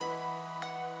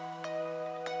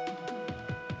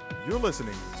You're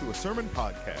listening to a sermon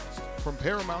podcast from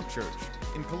Paramount Church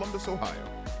in Columbus, Ohio.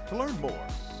 To learn more,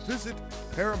 visit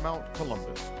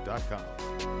ParamountColumbus.com.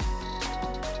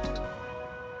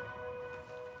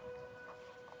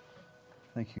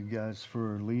 Thank you guys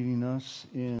for leading us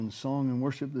in song and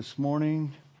worship this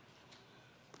morning.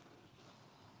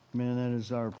 Man, that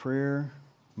is our prayer.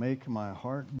 Make my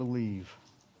heart believe.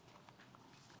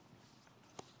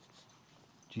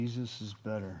 Jesus is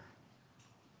better.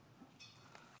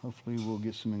 Hopefully we'll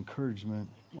get some encouragement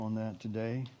on that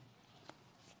today.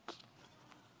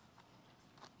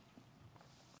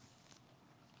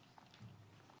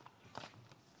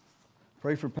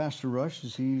 Pray for Pastor Rush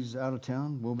as he's out of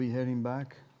town. We'll be heading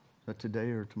back. Is that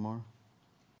today or tomorrow?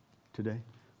 Today?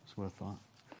 That's what I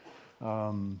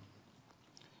thought.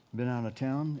 Been out of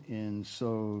town, and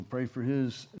so pray for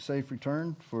his safe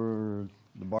return for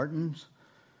the Bartons.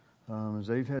 As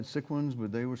they've had sick ones,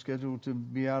 but they were scheduled to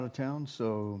be out of town,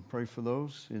 so pray for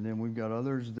those. And then we've got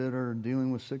others that are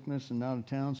dealing with sickness and out of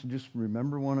town, so just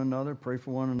remember one another, pray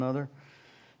for one another,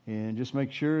 and just make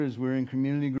sure as we're in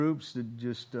community groups that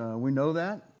just we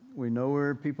know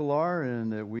where people are,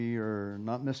 and that we are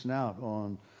not missing out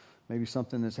on maybe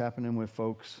something that's happening with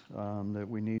folks that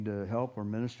we need to help or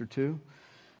minister to.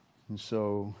 And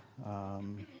so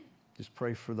just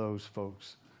pray for those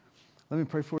folks. Let me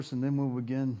pray for us, and then we'll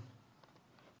begin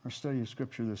our study of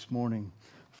Scripture this morning.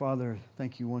 Father,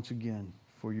 thank you once again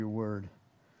for your word.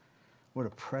 What a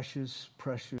precious,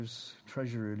 precious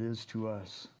treasure it is to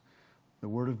us, the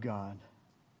Word of God.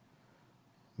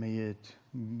 May it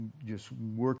just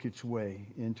work its way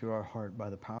into our heart by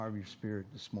the power of your Spirit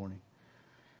this morning.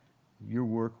 Your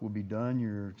work will be done.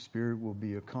 Your Spirit will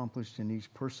be accomplished in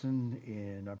each person,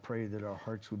 and I pray that our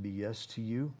hearts would be yes to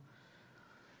you.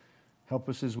 Help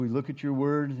us as we look at your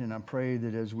word, and I pray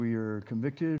that as we are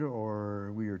convicted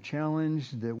or we are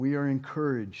challenged, that we are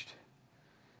encouraged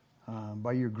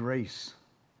by your grace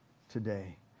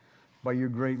today, by your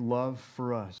great love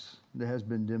for us that has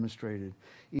been demonstrated.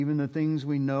 Even the things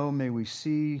we know, may we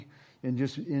see and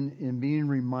just in being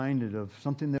reminded of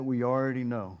something that we already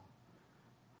know,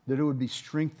 that it would be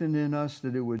strengthened in us,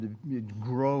 that it would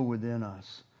grow within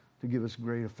us to give us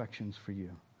great affections for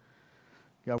you.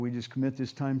 God, we just commit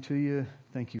this time to you.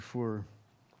 Thank you for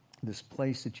this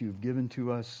place that you've given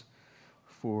to us,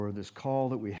 for this call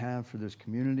that we have for this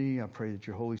community. I pray that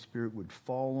your Holy Spirit would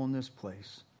fall on this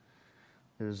place,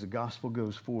 that as the gospel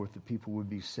goes forth, that people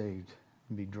would be saved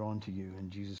and be drawn to you.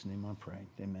 In Jesus' name I pray.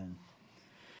 Amen.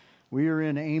 We are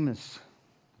in Amos.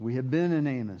 We have been in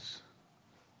Amos.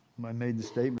 I made the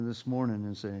statement this morning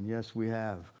and saying, yes, we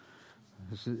have.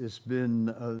 It's been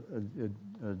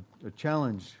a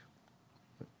challenge,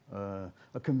 a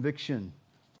conviction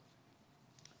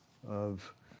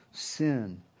of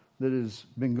sin that has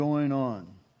been going on.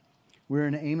 We're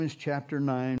in Amos chapter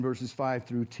 9, verses 5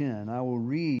 through 10. I will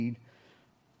read,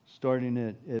 starting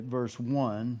at verse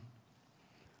 1,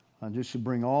 just to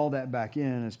bring all that back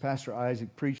in, as Pastor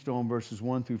Isaac preached on verses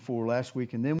 1 through 4 last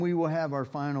week. And then we will have our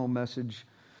final message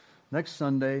next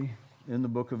Sunday in the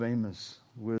book of Amos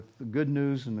with the good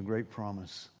news and the great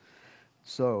promise.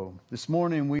 So, this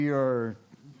morning we are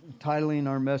titling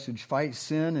our message, Fight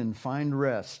Sin and Find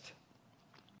Rest.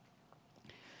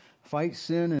 Fight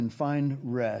sin and find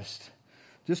rest.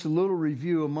 Just a little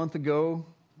review. A month ago,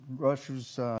 Rush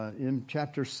was in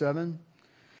chapter 7,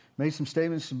 made some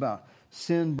statements about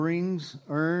sin brings,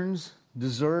 earns,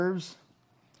 deserves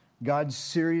God's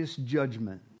serious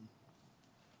judgment.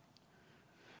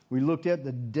 We looked at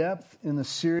the depth and the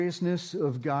seriousness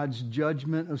of God's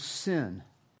judgment of sin.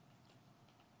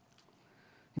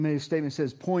 He made a statement that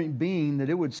says, point being that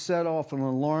it would set off an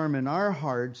alarm in our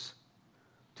hearts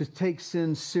to take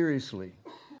sin seriously.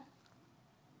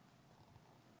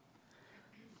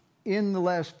 In the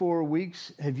last 4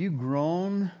 weeks, have you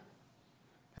grown?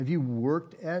 Have you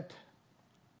worked at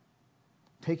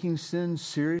taking sin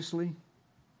seriously?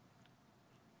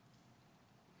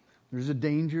 There's a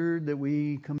danger that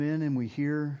we come in and we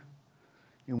hear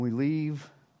and we leave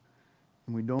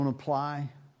and we don't apply.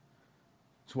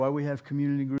 That's why we have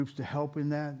community groups to help in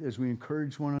that, as we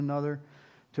encourage one another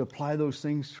to apply those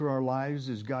things to our lives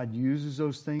as God uses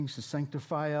those things to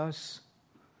sanctify us.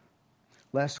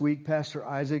 Last week, Pastor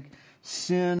Isaac,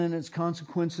 sin and its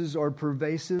consequences are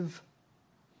pervasive.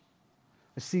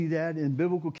 I see that in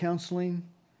biblical counseling,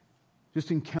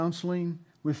 just in counseling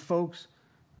with folks.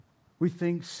 We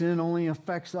think sin only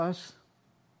affects us.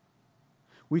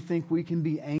 We think we can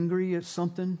be angry at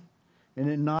something and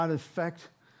it not affect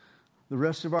the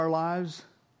rest of our lives.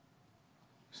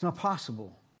 It's not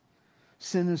possible.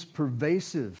 Sin is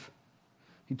pervasive.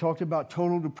 He talked about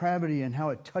total depravity and how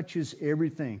it touches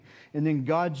everything. And then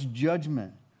God's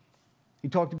judgment. He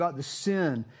talked about the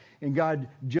sin and God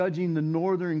judging the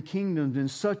northern kingdoms in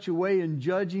such a way, and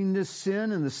judging this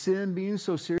sin, and the sin being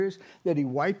so serious that He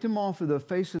wiped them off of the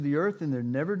face of the earth and they're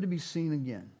never to be seen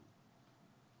again.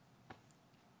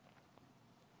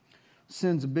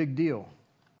 Sin's a big deal.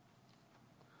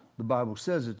 The Bible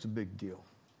says it's a big deal.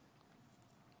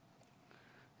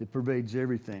 It pervades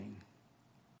everything.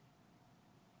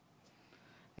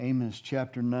 Amos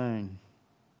chapter 9,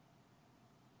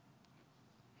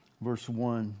 verse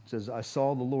 1 says, I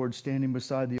saw the Lord standing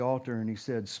beside the altar, and He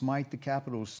said, smite the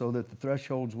capitals so that the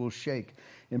thresholds will shake,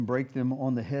 and break them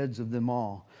on the heads of them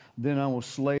all. Then I will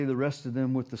slay the rest of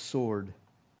them with the sword.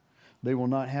 They will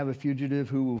not have a fugitive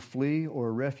who will flee, or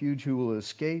a refuge who will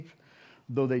escape.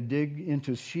 Though they dig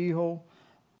into Sheol,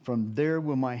 from there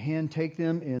will my hand take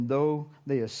them, and though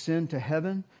they ascend to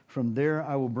heaven, from there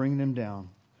I will bring them down.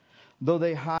 Though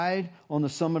they hide on the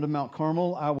summit of Mount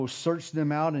Carmel, I will search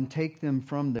them out and take them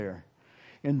from there.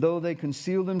 And though they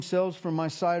conceal themselves from my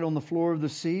sight on the floor of the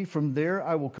sea, from there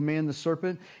I will command the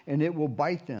serpent, and it will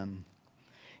bite them.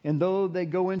 And though they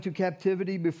go into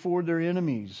captivity before their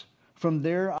enemies, from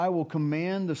there I will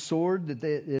command the sword that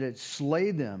it slay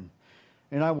them.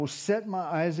 And I will set my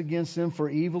eyes against them for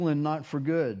evil and not for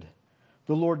good.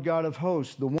 The Lord God of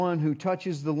hosts, the one who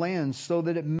touches the land so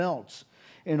that it melts,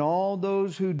 and all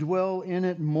those who dwell in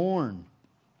it mourn.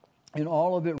 And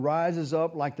all of it rises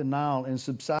up like the Nile and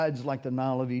subsides like the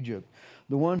Nile of Egypt.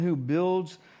 The one who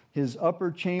builds His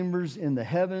upper chambers in the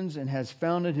heavens and has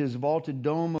founded His vaulted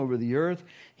dome over the earth.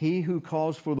 He who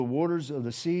calls for the waters of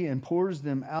the sea and pours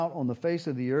them out on the face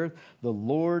of the earth. The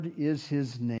Lord is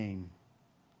His name.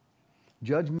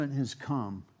 Judgment has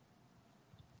come.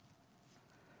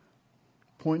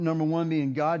 Point number one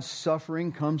being God's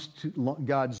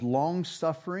long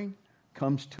suffering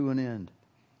comes to an end.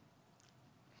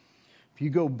 If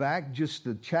you go back just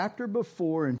the chapter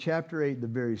before, in chapter 8, the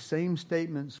very same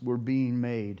statements were being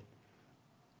made.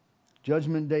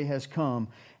 Judgment day has come.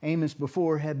 Amos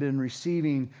before had been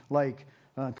receiving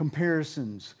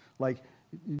comparisons. Like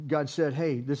God said,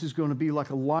 hey, this is going to be like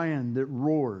a lion that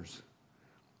roars.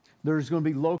 There's going to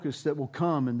be locusts that will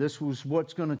come, and this was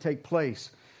what's going to take place.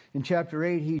 In chapter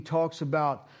 8, he talks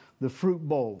about the fruit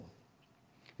bowl.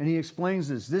 And he explains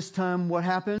this. This time what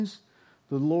happens?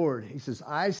 The Lord, he says,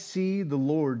 I see the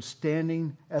Lord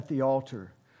standing at the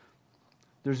altar.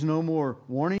 There's no more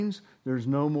warnings. There's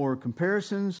no more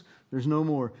comparisons. There's no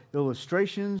more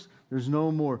illustrations. There's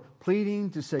no more pleading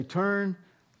to say, turn.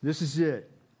 This is it.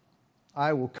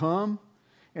 I will come,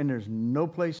 and there's no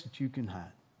place that you can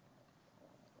hide.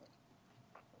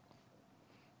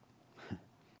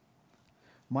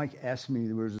 Mike asked me,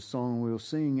 there was a song we'll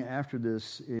sing after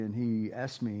this, and he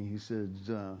asked me, he said,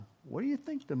 what do you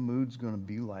think the mood's going to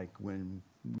be like when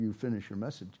you finish your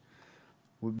message?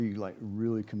 Would it be like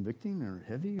really convicting or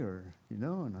heavy or,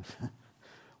 And I said,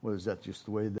 well, is that just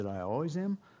the way that I always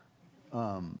am?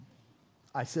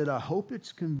 I said, I hope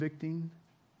it's convicting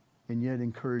and yet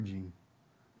encouraging.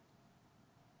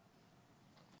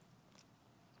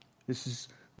 The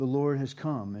Lord has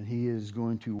come, and He is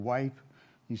going to wipe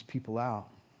these people out.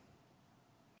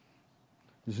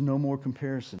 There's no more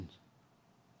comparisons.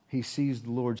 He sees the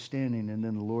Lord standing, and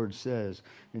then the Lord says,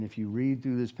 and if you read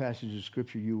through this passage of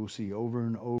Scripture, you will see over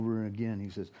and over again, He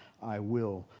says, I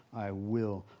will,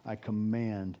 I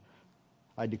command,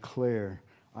 I declare,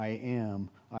 I am,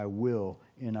 I will,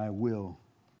 and I will.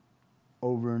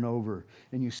 Over and over.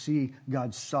 And you see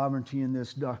God's sovereignty in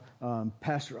this.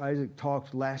 Pastor Isaac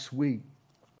talked last week.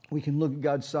 We can look at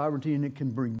God's sovereignty, and it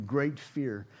can bring great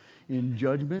fear. In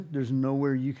judgment, there's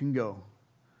nowhere you can go.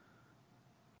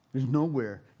 There's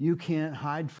nowhere. You can't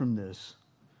hide from this.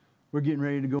 We're getting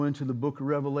ready to go into the book of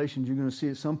Revelations. You're going to see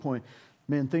at some point,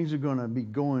 man, things are going to be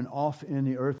going off in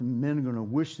the earth, and men are going to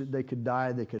wish that they could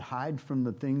die. They could hide from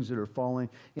the things that are falling,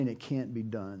 and it can't be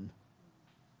done.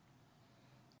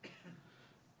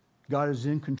 God is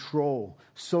in control.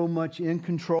 So much in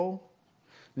control,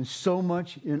 and so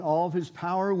much in all of His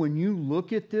power. When you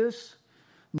look at this,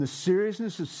 the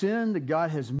seriousness of sin, that God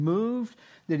has moved,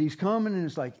 that He's coming, and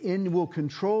it's like, and will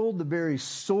control the very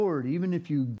sword, even if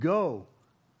you go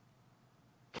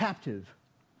captive.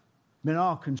 Man,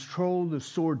 I'll control the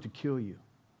sword to kill you.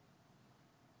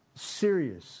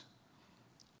 Serious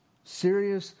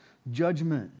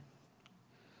judgment.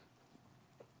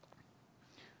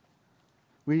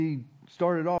 We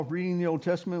started off reading the Old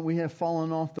Testament. We have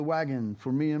fallen off the wagon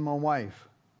for me and my wife.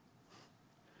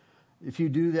 If you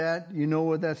do that, you know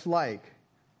what that's like.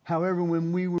 However,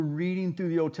 when we were reading through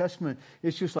the Old Testament,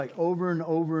 it's just like over and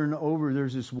over and over,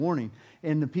 there's this warning.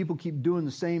 And the people keep doing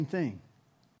the same thing.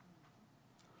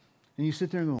 And you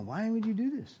sit there and go, why would you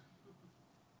do this?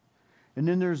 And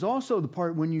then there's also the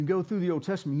part when you go through the Old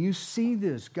Testament, you see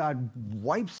this. God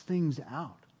wipes things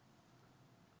out.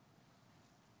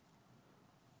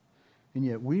 And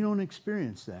yet we don't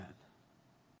experience that.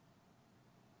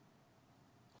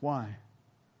 Why?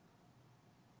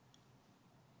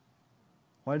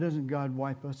 Why doesn't God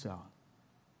wipe us out?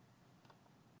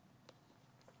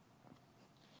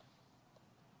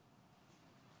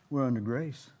 We're under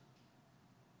grace.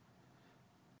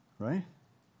 Right?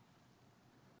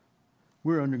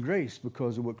 We're under grace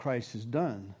because of what Christ has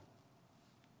done.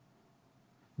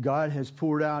 God has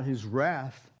poured out his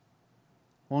wrath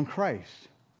on Christ.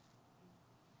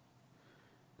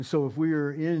 And so if we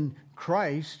are in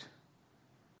Christ,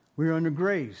 we're under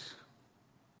grace.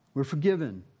 We're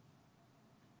forgiven.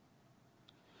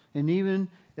 And even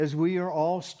as we are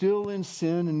all still in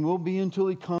sin and will be until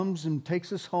he comes and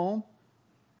takes us home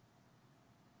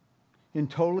and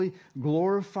totally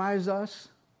glorifies us,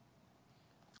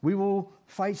 we will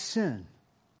fight sin.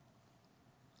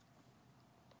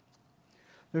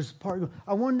 There's a part,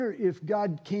 I wonder if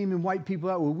God came and wiped people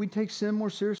out, would we take sin more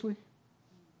seriously?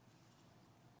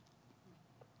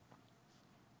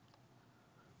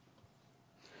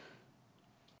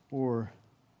 Or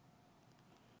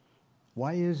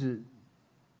why is it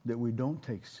that we don't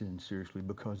take sin seriously?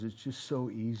 Because it's just so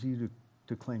easy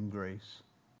to claim grace.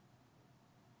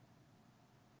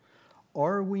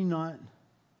 Are we not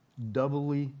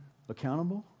doubly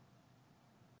accountable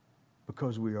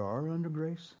because we are under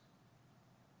grace?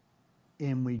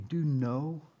 And we do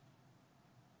know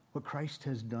what Christ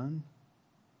has done?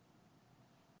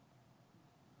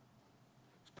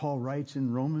 As Paul writes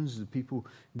in Romans, the people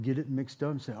get it mixed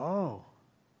up and say, oh,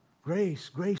 grace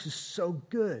is so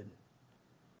good.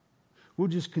 We'll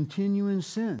just continue in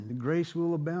sin. The grace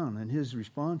will abound. And his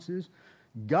response is,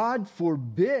 God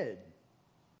forbid.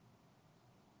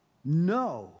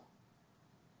 No.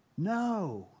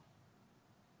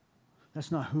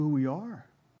 That's not who we are.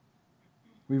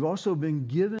 We've also been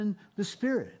given the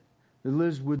Spirit that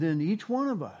lives within each one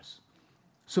of us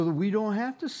so that we don't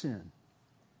have to sin.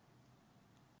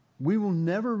 We will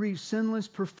never reach sinless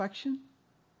perfection,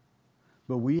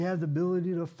 but we have the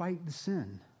ability to fight the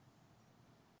sin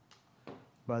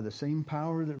by the same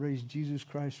power that raised Jesus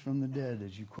Christ from the dead,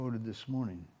 as you quoted this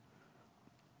morning.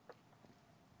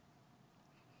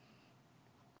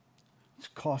 It's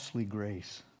costly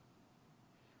grace.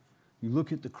 You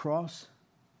look at the cross,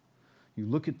 you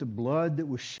look at the blood that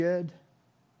was shed,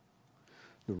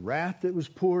 the wrath that was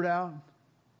poured out.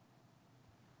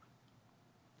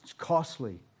 It's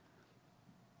costly.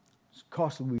 It's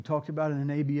costly. We talked about it in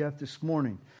ABF this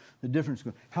morning. The difference.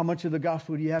 How much of the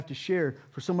gospel do you have to share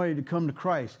for somebody to come to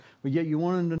Christ? But yet you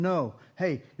want them to know,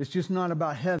 hey, it's just not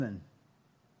about heaven.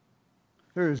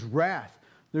 There is wrath.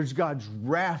 There's God's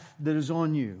wrath that is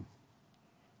on you.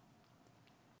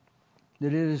 That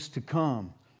it is to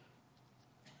come.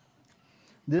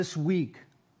 This week,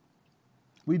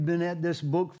 we've been at this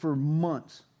book for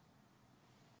months.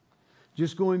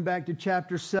 Just going back to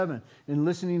chapter 7 and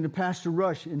listening to Pastor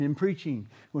Rush and him preaching.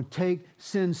 We'll take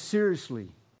sin seriously.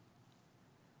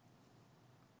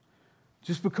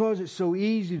 Just because it's so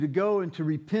easy to go and to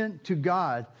repent to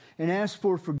God and ask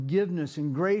for forgiveness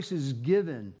and grace is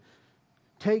given.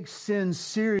 Take sin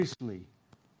seriously.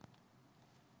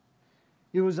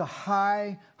 It was a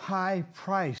high, high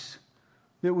price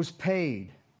that was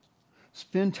paid.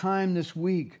 Spend time this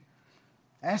week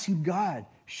asking God,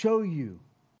 show you.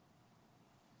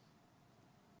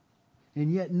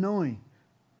 And yet knowing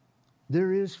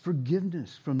there is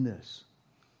forgiveness from this.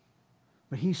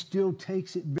 But he still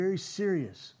takes it very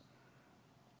serious.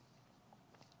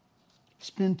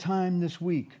 Spend time this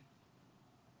week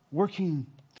working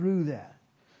through that.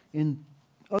 And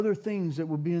other things that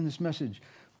will be in this message.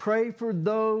 Pray for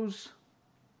those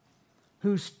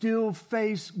who still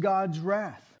face God's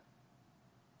wrath.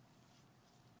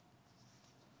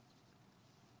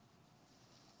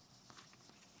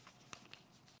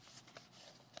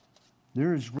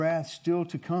 There is wrath still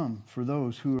to come for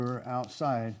those who are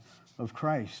outside of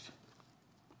Christ.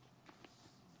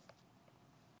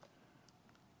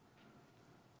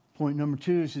 Point number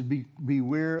 2 is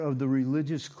beware of the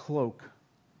religious cloak.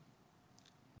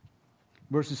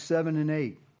 Verses 7 and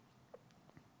 8.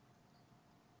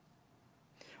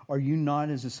 Are you not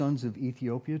as the sons of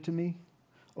Ethiopia to me,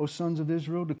 O sons of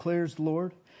Israel, declares the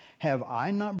Lord? Have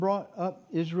I not brought up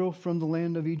Israel from the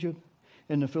land of Egypt,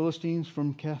 and the Philistines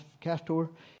from Caphtor,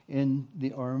 and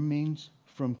the Arameans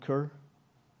from Ker?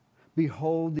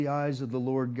 Behold, the eyes of the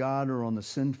Lord God are on the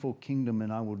sinful kingdom,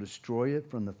 and I will destroy it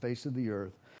from the face of the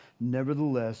earth.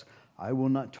 Nevertheless, I will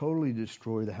not totally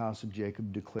destroy the house of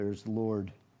Jacob, declares the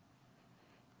Lord.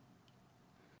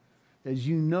 As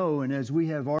you know, and as we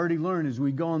have already learned, as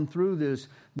we've gone through this,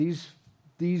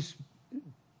 these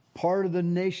part of the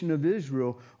nation of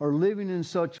Israel are living in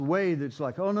such a way that's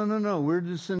like, oh, no, we're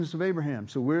descendants of Abraham,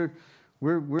 so we're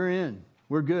in,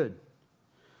 we're good.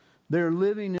 They're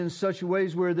living in such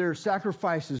ways where their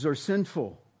sacrifices are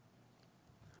sinful.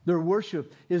 Their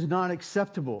worship is not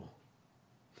acceptable.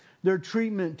 Their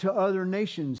treatment to other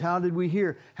nations, how did we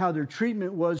hear how their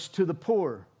treatment was to the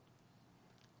poor?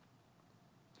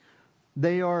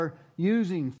 They are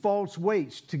using false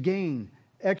weights to gain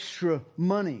extra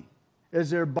money as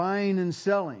they're buying and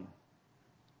selling.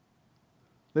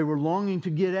 They were longing to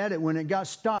get at it when it got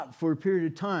stopped for a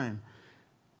period of time,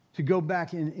 to go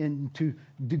back and to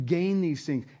gain these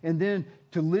things. And then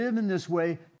to live in this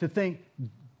way, to think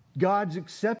God's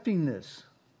accepting this.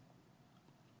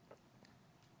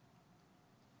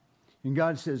 And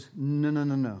God says,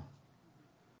 no.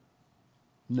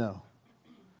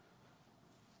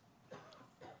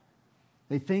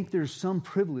 They think there's some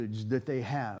privilege that they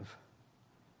have.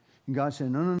 And God said,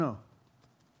 no.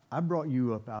 I brought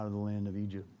you up out of the land of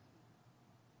Egypt.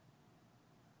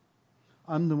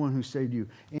 I'm the one who saved you.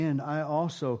 And I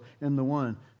also am the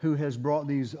one who has brought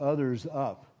these others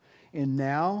up. And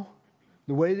now,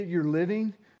 the way that you're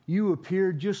living, you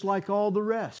appear just like all the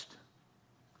rest.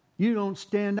 You don't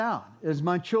stand out as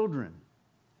my children.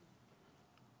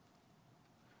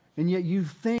 And yet you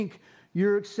think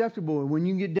you're acceptable. And when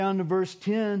you get down to verse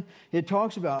 10, it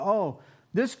talks about,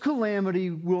 this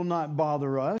calamity will not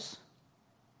bother us.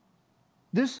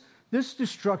 This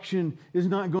destruction is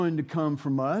not going to come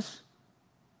from us.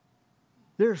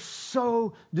 They're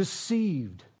so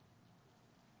deceived.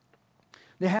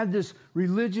 They have this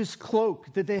religious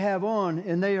cloak that they have on,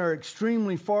 and they are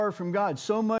extremely far from God.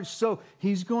 So much so,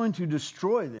 He's going to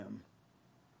destroy them.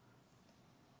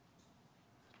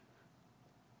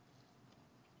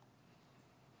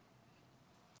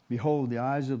 Behold, the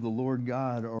eyes of the Lord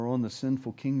God are on the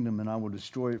sinful kingdom, and I will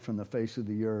destroy it from the face of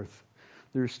the earth.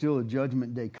 There is still a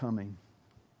judgment day coming.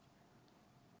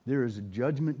 There is a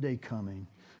judgment day coming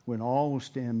when all will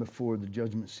stand before the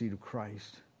judgment seat of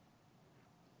Christ.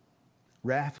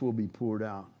 Wrath will be poured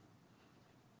out.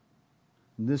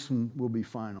 And this one will be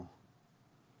final.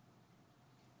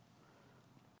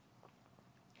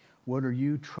 What are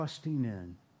you trusting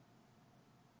in?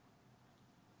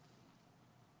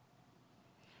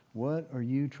 What are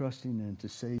you trusting in to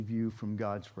save you from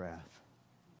God's wrath?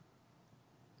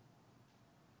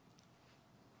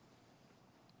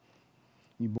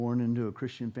 You born into a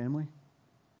Christian family?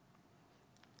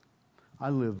 I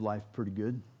live life pretty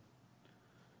good.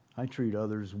 I treat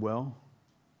others well.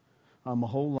 I'm a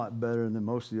whole lot better than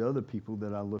most of the other people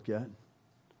that I look at.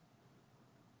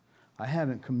 I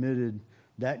haven't committed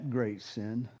that great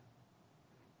sin.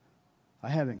 I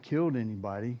haven't killed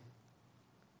anybody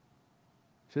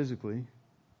physically.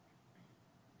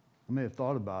 I may have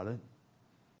thought about it.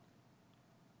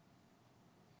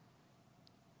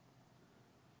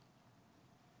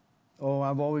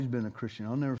 I've always been a Christian.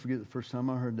 I'll never forget the first time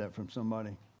I heard that from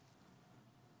somebody.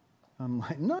 I'm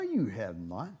like, no, you have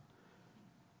not.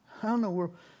 I don't know where.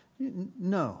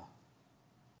 No.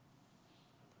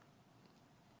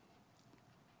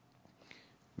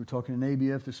 We were talking in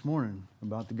ABF this morning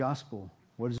about the gospel.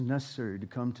 What is necessary to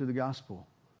come to the gospel?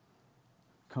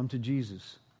 Come to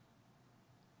Jesus.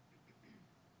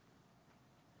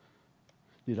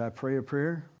 Did I pray a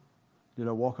prayer? Did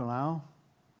I walk an aisle?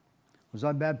 Was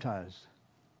I baptized?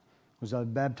 Was I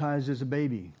baptized as a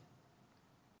baby?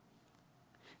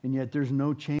 And yet there's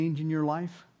no change in your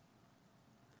life?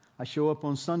 I show up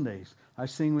on Sundays. I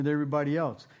sing with everybody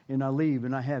else. And I leave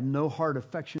and I have no heart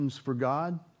affections for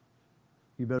God.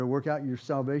 You better work out your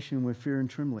salvation with fear and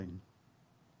trembling.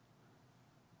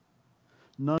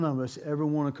 None of us ever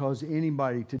want to cause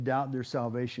anybody to doubt their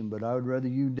salvation, but I would rather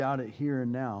you doubt it here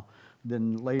and now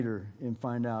than later and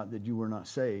find out that you were not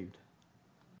saved.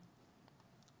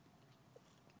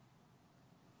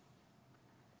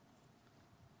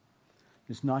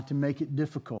 It's not to make it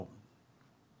difficult.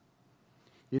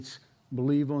 It's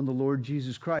believe on the Lord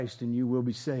Jesus Christ and you will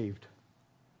be saved.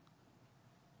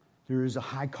 There is a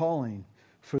high calling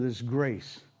for this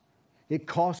grace. It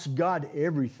costs God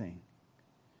everything.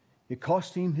 It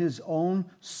cost Him His own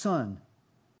Son.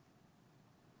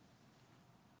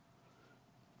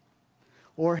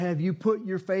 Or have you put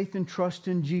your faith and trust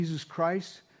in Jesus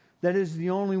Christ? That is the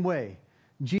only way.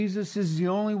 Jesus is the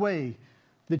only way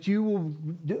that you will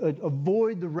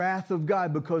avoid the wrath of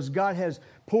God, because God has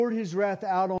poured His wrath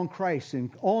out on Christ and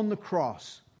on the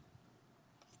cross.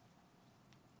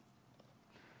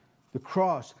 The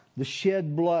cross, the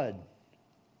shed blood,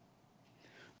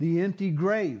 the empty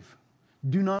grave.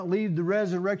 Do not leave the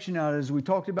resurrection out, as we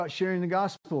talked about sharing the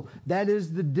gospel. That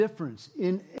is the difference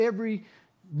in every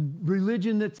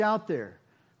religion that's out there.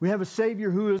 We have a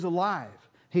Savior who is alive.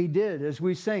 He did, as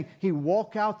we sang, He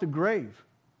walked out the grave.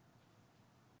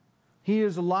 He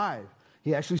is alive.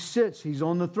 He actually sits. He's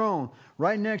on the throne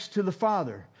right next to the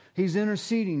Father. He's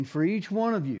interceding for each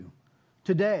one of you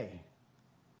today,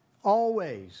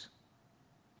 always,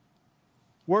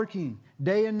 working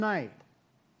day and night.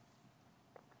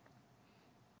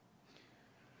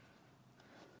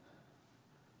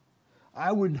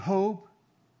 I would hope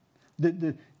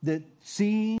that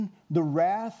seeing the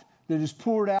wrath that is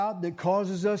poured out that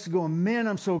causes us to go, man,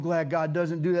 I'm so glad God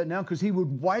doesn't do that now, because He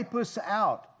would wipe us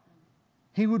out.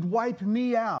 He would wipe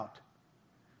me out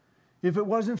if it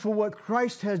wasn't for what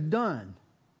Christ has done.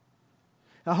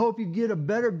 I hope you get a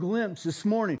better glimpse this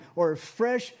morning, or a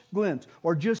fresh glimpse,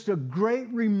 or just a great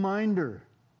reminder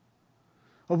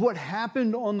of what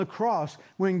happened on the cross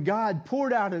when God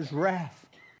poured out His wrath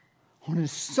on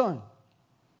His Son.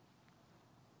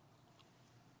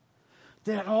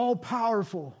 That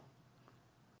all-powerful,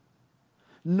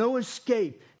 no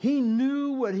escape. He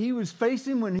knew what He was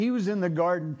facing when He was in the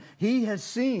garden. He has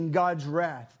seen God's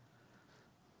wrath.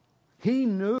 He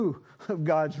knew of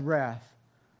God's wrath.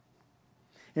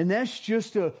 And that's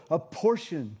just a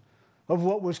portion of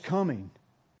what was coming.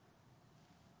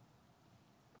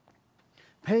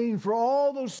 Paying for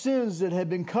all those sins that had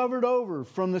been covered over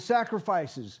from the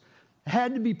sacrifices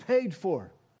had to be paid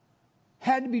for.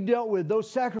 Had to be dealt with. Those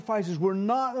sacrifices were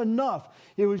not enough.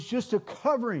 It was just a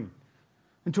covering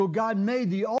until God made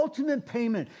the ultimate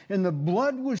payment and the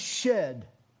blood was shed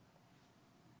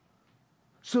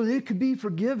so that it could be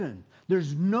forgiven.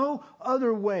 There's no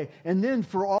other way. And then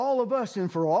for all of us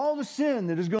and for all the sin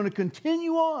that is going to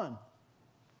continue on.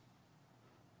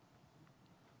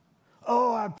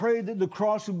 Oh, I pray that the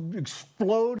cross would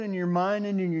explode in your mind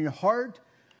and in your heart.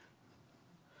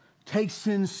 Take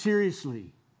sin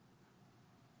seriously.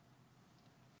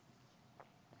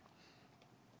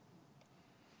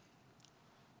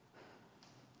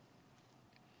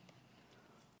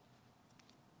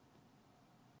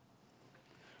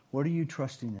 What are you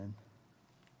trusting in?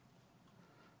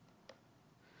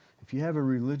 If you have a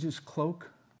religious cloak,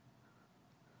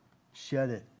 shed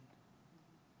it.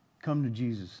 Come to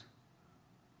Jesus.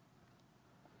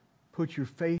 Put your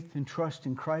faith and trust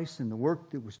in Christ and the work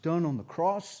that was done on the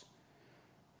cross.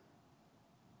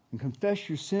 And confess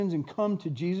your sins and come to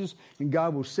Jesus, and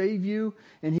God will save you.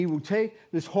 And He will take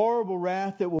this horrible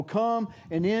wrath that will come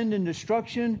and end in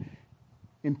destruction,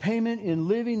 in payment, in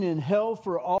living in hell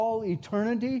for all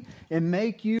eternity, and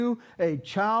make you a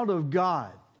child of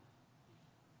God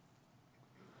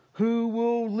who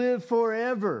will live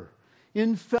forever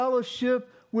in fellowship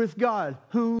with God,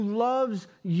 who loves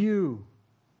you.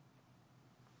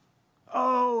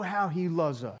 Oh, how He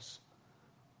loves us.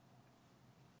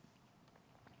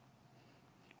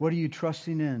 What are you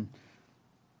trusting in?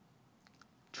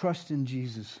 Trust in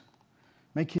Jesus.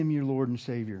 Make Him your Lord and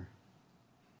Savior.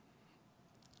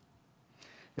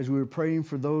 As we were praying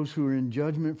for those who are in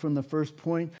judgment from the first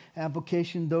point,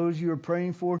 application, those you are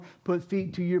praying for, put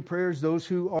feet to your prayers, those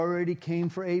who already came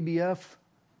for ABF.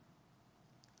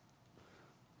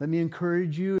 Let me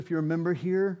encourage you, if you're a member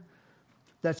here,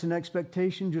 that's an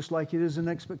expectation, just like it is an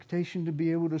expectation to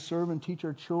be able to serve and teach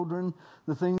our children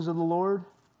the things of the Lord.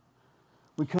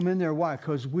 We come in there, why?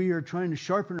 Because we are trying to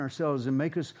sharpen ourselves and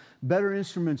make us better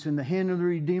instruments in the hand of the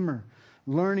Redeemer.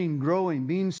 Learning, growing,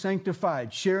 being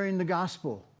sanctified, sharing the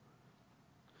gospel.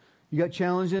 You got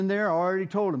challenge in there? I already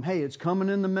told them, hey, it's coming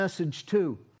in the message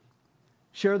too.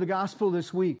 Share the gospel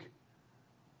this week.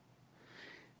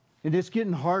 And it's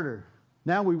getting harder.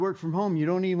 Now we work from home. You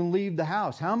don't even leave the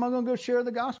house. How am I going to go share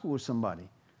the gospel with somebody?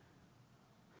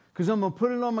 Because I'm going to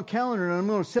put it on my calendar and I'm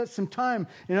going to set some time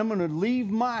and I'm going to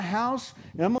leave my house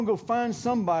and I'm going to go find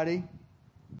somebody.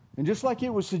 And just like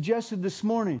it was suggested this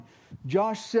morning,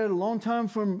 Josh said a long time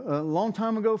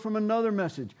ago from another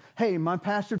message, hey, my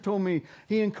pastor told me,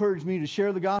 he encouraged me to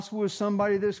share the gospel with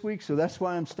somebody this week, so that's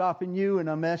why I'm stopping you and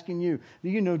I'm asking you, do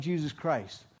you know Jesus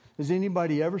Christ? Has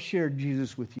anybody ever shared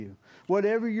Jesus with you?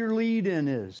 Whatever your lead in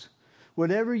is,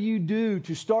 whatever you do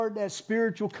to start that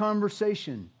spiritual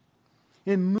conversation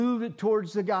and move it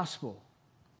towards the gospel,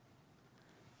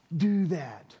 do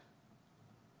that.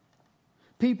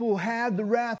 People have the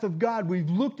wrath of God. We've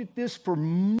looked at this for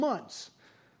months.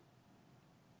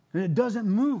 And it doesn't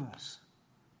move us.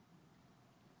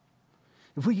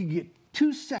 If we could get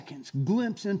 2 seconds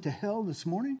glimpse into hell this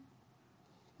morning,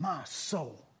 my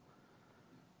soul.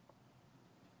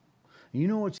 And you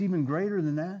know what's even greater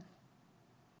than that?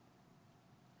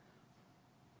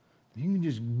 You can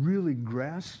just really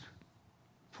grasp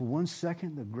for 1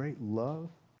 second the great love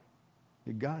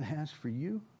that God has for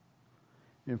you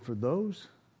and for those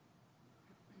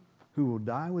who will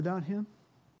die without Him.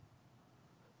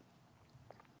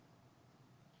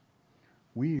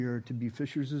 We are to be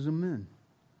fishers of men.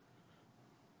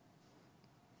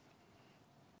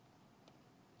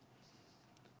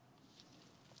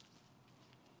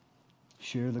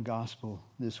 Share the gospel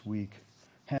this week.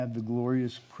 Have the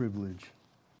glorious privilege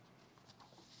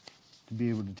to be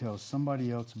able to tell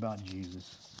somebody else about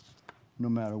Jesus. No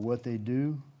matter what they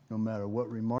do, no matter what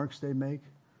remarks they make,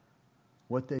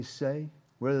 what they say,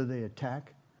 whether they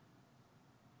attack,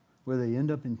 whether they end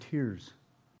up in tears.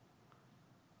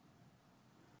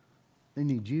 They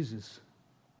need Jesus.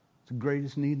 It's the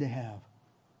greatest need they have.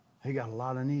 They got a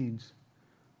lot of needs,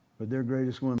 but their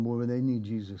greatest one, boy, they need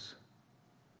Jesus.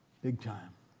 Big time.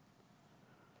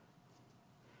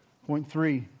 Point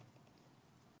 3,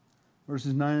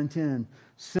 verses 9 and 10.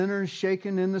 Sinners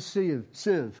shaken in the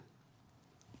sieve.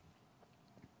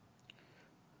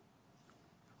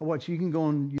 Watch, you can go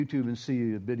on YouTube and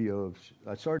see a video of,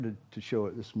 I started to show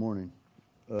it this morning,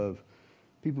 of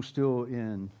people still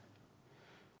in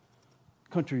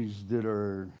countries that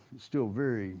are still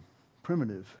very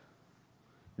primitive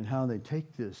and how they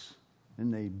take this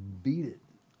and they beat it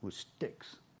with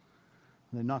sticks.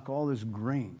 They knock all this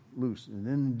grain loose and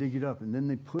then dig it up and then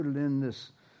they put it in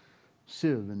this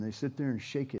sieve and they sit there and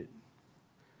shake it.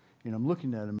 And I'm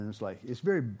looking at them and it's like, it's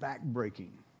very backbreaking.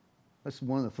 That's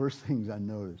one of the first things I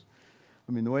noticed.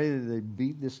 I mean, the way that they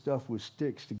beat this stuff with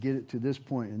sticks to get it to this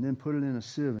point and then put it in a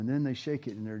sieve and then they shake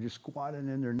it and they're just squatting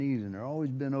in their knees and they're always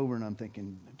bent over and I'm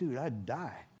thinking, dude, I'd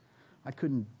die. I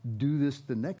couldn't do this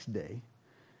the next day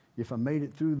if I made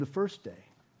it through the first day.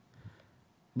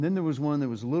 And then there was one that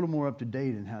was a little more up to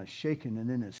date in how it's shaken and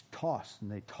then it's tossed and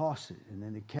they toss it and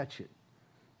then they catch it.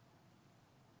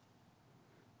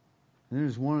 And then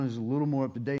there's one that's a little more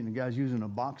up to date and the guy's using a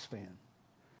box fan.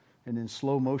 And in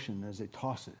slow motion as they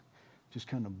toss it, just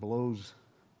kind of blows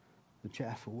the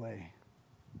chaff away.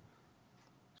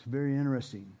 It's very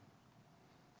interesting.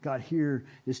 God here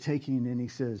is taking and he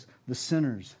says, the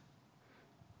sinners.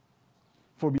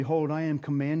 For behold, I am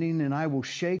commanding and I will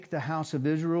shake the house of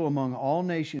Israel among all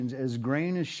nations as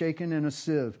grain is shaken in a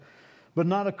sieve, but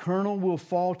not a kernel will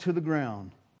fall to the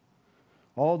ground.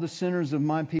 All the sinners of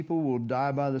my people will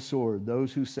die by the sword,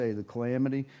 those who say the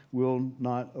calamity will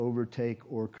not overtake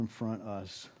or confront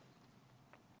us.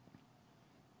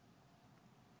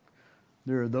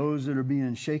 There are those that are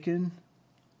being shaken,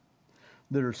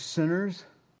 that are sinners,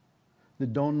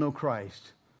 that don't know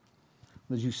Christ.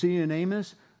 As you see in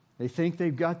Amos, they think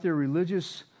they've got their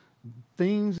religious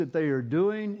things that they are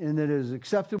doing and that is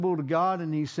acceptable to God,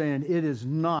 and he's saying it is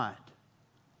not.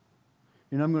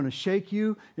 And I'm going to shake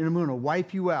you, and I'm going to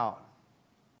wipe you out.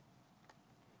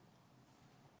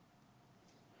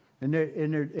 And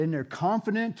they're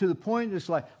confident to the point it's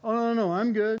like, oh, no,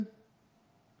 I'm good.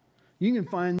 You can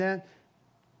find that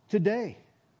today,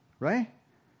 right?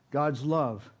 God's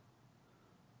love.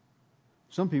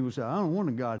 Some people say, I don't want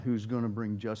a God who's going to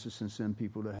bring justice and send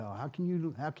people to hell. How can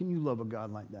you love a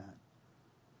God like that?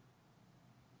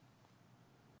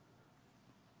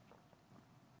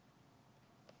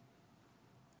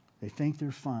 They think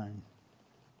they're fine.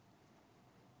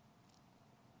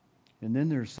 And then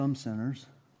there's some sinners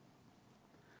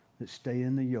that stay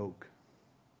in the yoke.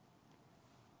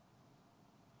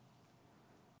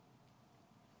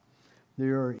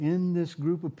 There are in this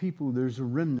group of people, there's a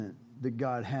remnant that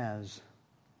God has.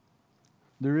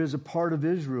 There is a part of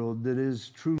Israel that is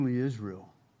truly Israel.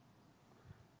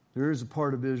 There is a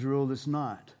part of Israel that's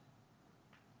not.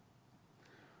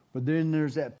 But then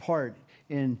there's that part,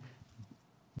 and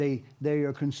they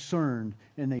are concerned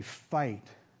and they fight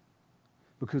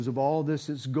because of all this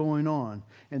that's going on.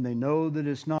 And they know that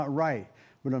it's not right.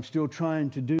 But I'm still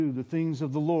trying to do the things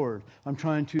of the Lord. I'm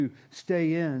trying to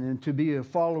stay in and to be a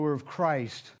follower of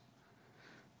Christ.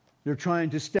 They're trying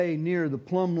to stay near the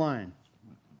plumb line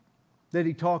that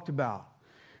he talked about.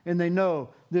 And they know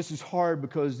this is hard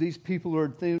because these people are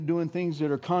doing things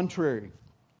that are contrary.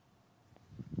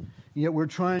 Yet we're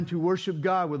trying to worship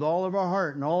God with all of our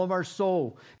heart and all of our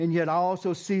soul. And yet I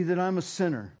also see that I'm a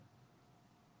sinner.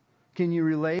 Can you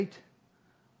relate?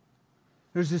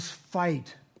 There's this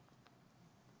fight.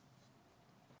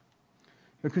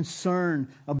 They're concerned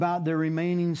about their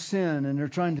remaining sin, and they're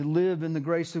trying to live in the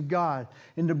grace of God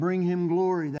and to bring Him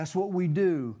glory. That's what we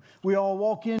do. We all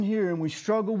walk in here and we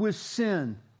struggle with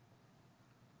sin.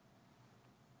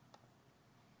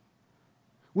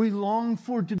 We long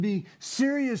for it to be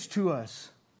serious to us.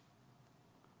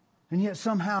 And yet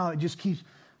somehow it just keeps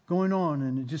going on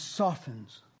and it just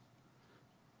softens.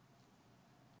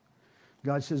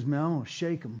 God says, man, I'm going to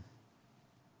shake them.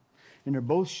 And they're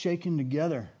both shaking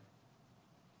together.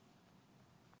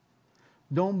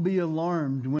 Don't be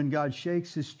alarmed when God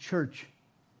shakes His church.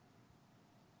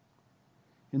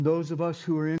 And those of us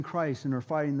who are in Christ and are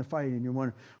fighting the fight, and you're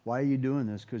wondering, why are you doing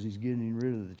this? Because He's getting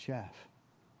rid of the chaff.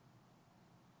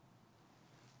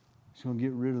 He's going to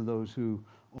get rid of those who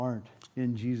aren't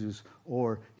in Jesus,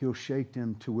 or He'll shake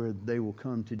them to where they will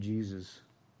come to Jesus.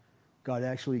 God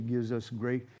actually gives us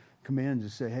great commands to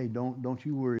say, hey, don't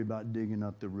you worry about digging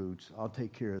up the roots. I'll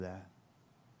take care of that.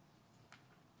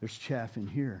 There's chaff in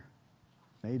here.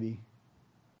 Maybe.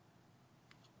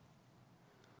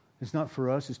 It's not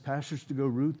for us as pastors to go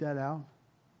root that out.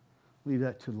 Leave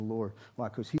that to the Lord. Why?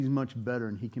 Because He's much better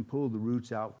and He can pull the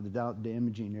roots out without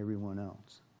damaging everyone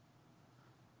else.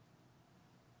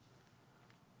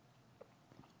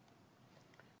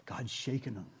 God's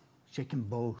shaking them. Shaking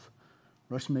both.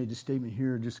 Rush made the statement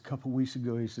here just a couple weeks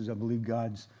ago. He says, I believe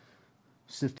God's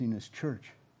sifting His church.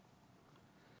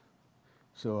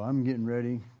 So I'm getting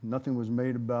ready. Nothing was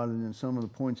made about it in some of the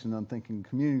points, and I'm thinking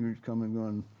community group's coming,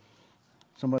 going,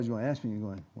 somebody's going to ask me,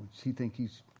 going, well, does he think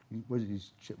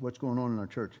what's going on in our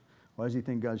church? Why does he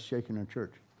think God's shaking our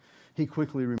church? He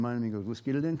quickly reminded me, he goes, let's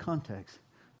get it in context.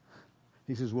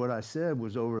 He says, what I said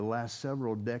was over the last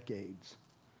several decades.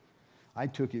 I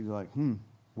took it like,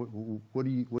 what do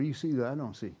you see that I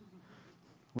don't see?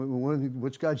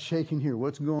 What's God shaking here?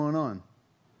 What's going on?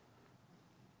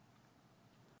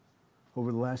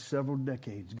 Over the last several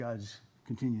decades, God's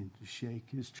continued to shake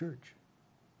His church.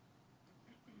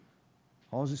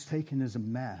 All it's taken is a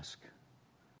mask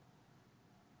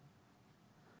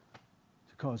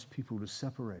to cause people to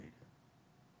separate,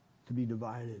 to be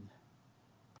divided.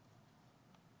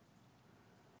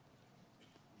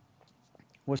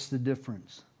 What's the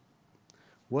difference?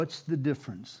 What's the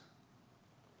difference?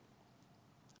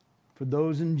 For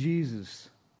those in Jesus,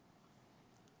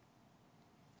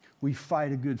 we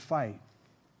fight a good fight.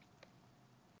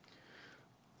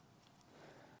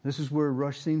 This is where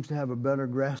Rush seems to have a better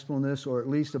grasp on this, or at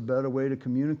least a better way to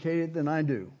communicate it than I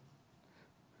do.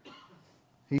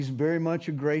 He's very much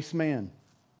a grace man.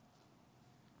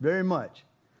 Very much.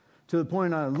 To the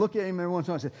point I look at him every once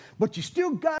in a while and say, but you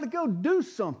still got to go do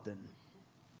something.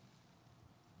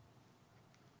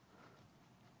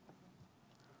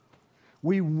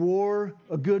 We war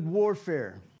a good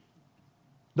warfare.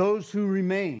 Those who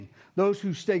remain, those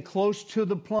who stay close to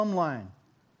the plumb line,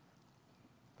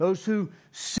 those who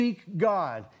seek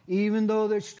God, even though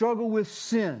they struggle with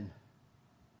sin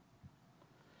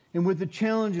and with the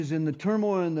challenges and the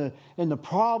turmoil and the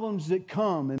problems that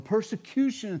come and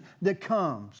persecution that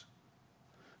comes.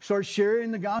 Start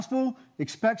sharing the gospel,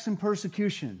 expect some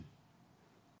persecution.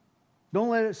 Don't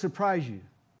let it surprise you.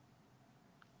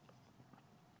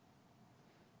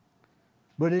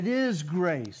 But it is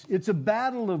grace. It's a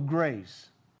battle of grace,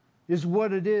 is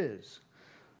what it is.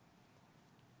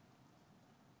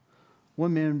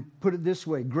 One man put it this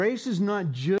way: grace is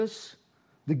not just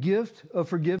the gift of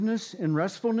forgiveness and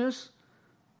restfulness,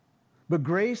 but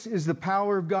grace is the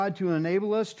power of God to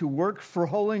enable us to work for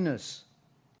holiness.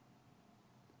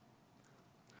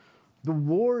 The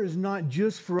war is not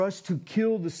just for us to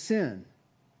kill the sin,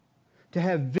 to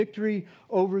have victory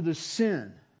over the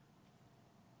sin.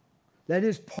 That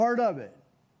is part of it.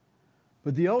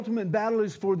 But the ultimate battle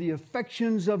is for the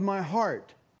affections of my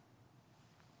heart.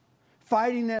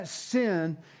 Fighting that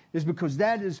sin is because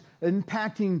that is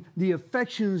impacting the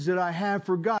affections that I have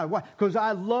for God. Why? Because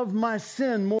I love my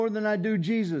sin more than I do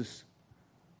Jesus.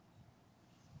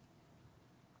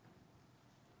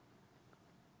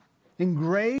 And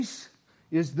grace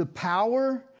is the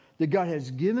power that God has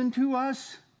given to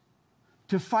us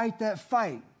to fight that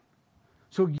fight.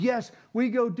 So yes, we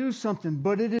go do something,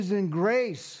 but it is in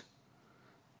grace.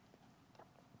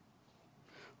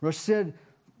 Rush said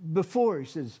before, he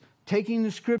says, taking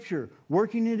the Scripture,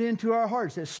 working it into our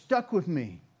hearts. That stuck with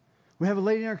me. We have a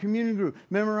lady in our community group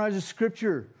memorizes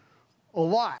Scripture a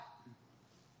lot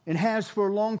and has for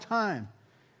a long time.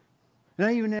 And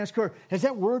I even asked her, has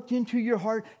that worked into your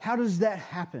heart? How does that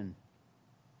happen?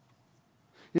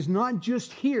 It's not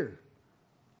just here.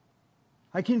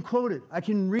 I can quote it. I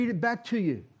can read it back to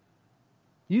you.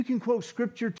 You can quote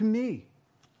Scripture to me.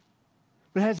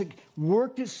 But has it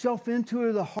worked itself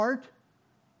into the heart?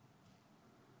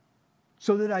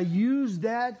 so that I use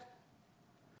that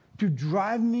to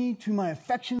drive me to my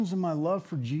affections and my love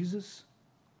for Jesus?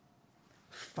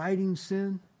 Fighting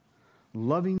sin,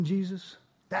 loving Jesus,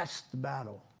 that's the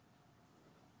battle.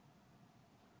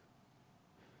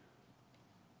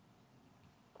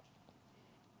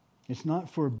 It's not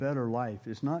for a better life.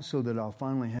 It's not so that I'll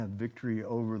finally have victory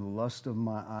over the lust of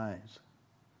my eyes.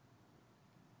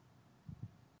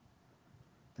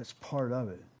 That's part of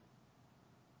it.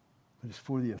 But it's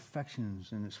for the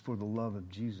affections and it's for the love of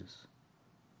Jesus.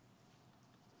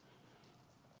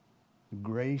 The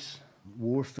grace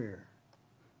warfare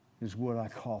is what I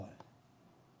call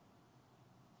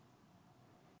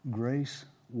it. Grace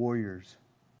warriors.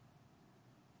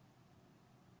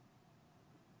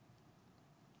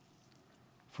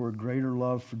 For a greater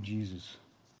love for Jesus.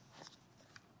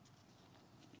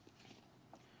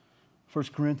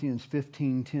 1 Corinthians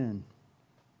 15:10.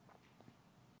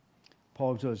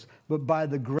 Paul says, "But by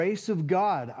the grace of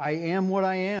God, I am what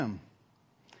I am.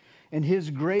 And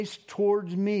his grace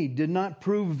towards me did not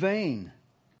prove vain.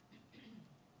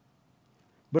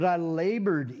 But I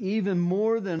labored even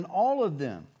more than all of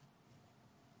them."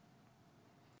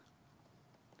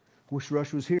 Wish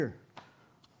Rush was here.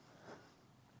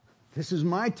 This is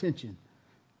my tension.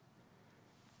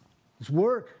 It's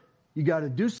work. You got to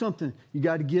do something. You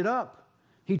got to get up.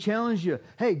 He challenged you.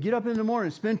 Hey, get up in the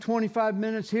morning. Spend 25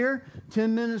 minutes here,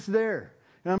 10 minutes there.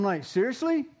 And I'm like,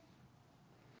 seriously?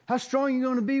 How strong are you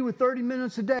going to be with 30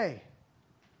 minutes a day?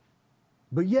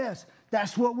 But yes,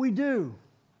 that's what we do.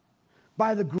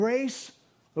 By the grace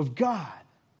of God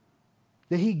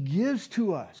that he gives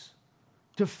to us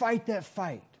to fight that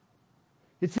fight.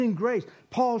 It's in grace.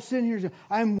 Paul's sitting here saying,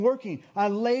 I'm working. I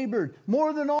labored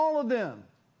more than all of them.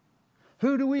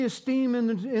 Who do we esteem in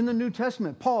the New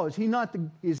Testament? Paul, is he not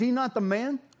the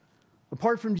man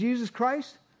apart from Jesus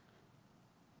Christ?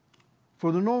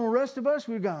 For the normal rest of us,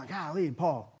 we've gone, golly,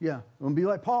 Paul. Yeah, I'm going to be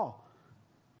like Paul.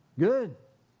 Good.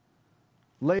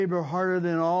 Labor harder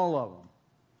than all of them.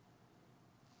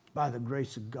 By the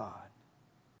grace of God.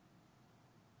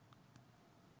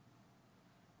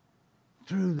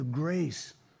 Through the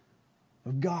grace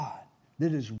of God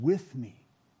that is with me.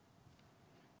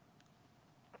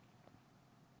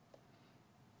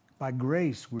 By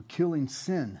grace, we're killing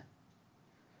sin.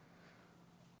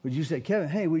 Would you say, Kevin,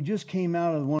 hey, we just came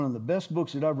out of one of the best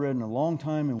books that I've read in a long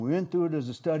time, and we went through it as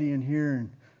a study in here,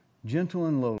 and gentle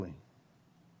and lowly.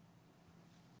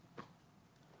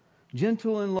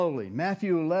 Gentle and lowly.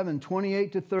 Matthew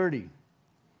 11:28-30.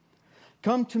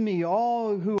 Come to me,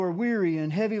 all who are weary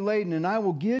and heavy laden, and I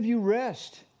will give you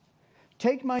rest.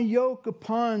 Take my yoke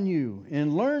upon you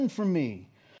and learn from me,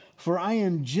 for I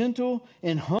am gentle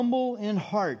and humble in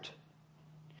heart,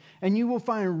 and you will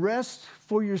find rest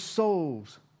for your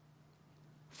souls.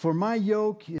 For my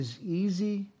yoke is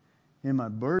easy and my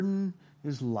burden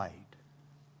is light.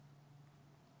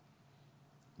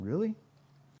 Really?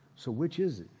 So which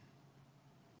is it?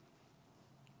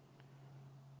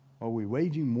 Are we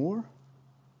waging war?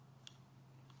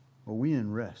 Or are we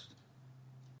in rest?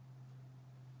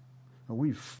 Are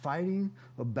we fighting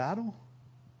a battle?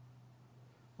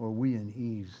 Or are we in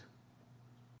ease?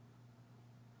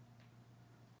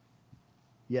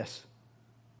 Yes.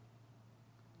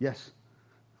 Yes.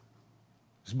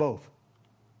 It's both.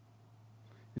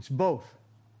 It's both.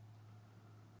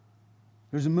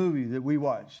 There's a movie that we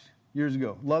watched years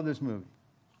ago. Love this movie.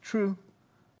 True.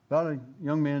 About a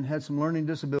young man, had some learning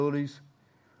disabilities,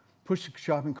 pushed the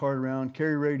shopping cart around,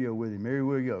 carry radio with him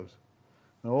everywhere he goes.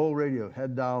 An old radio,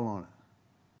 had dial on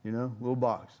it. You know, little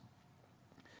box.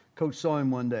 Coach saw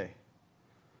him one day.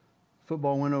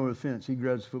 Football went over the fence. He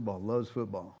grabs the football, loves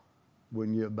football.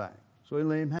 Wouldn't give it back. So he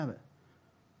let him have it.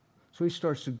 So he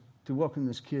starts to welcome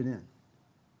this kid in.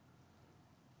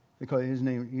 They call his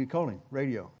name, he called him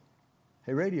Radio.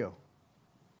 Hey, Radio.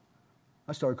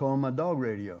 I started calling my dog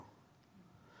Radio.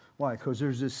 Why? Because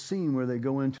there's this scene where they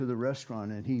go into the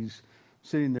restaurant and he's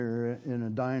sitting there in a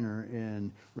diner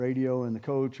and Radio and the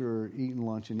coach are eating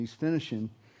lunch and he's finishing.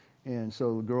 And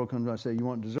so the girl comes out and says, you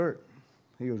want dessert?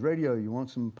 He goes, Radio, you want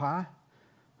some pie?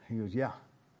 He goes, yeah.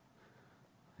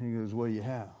 He goes, what do you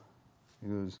have? He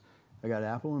goes, I got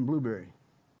apple and blueberry.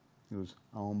 He goes,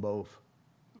 I want both.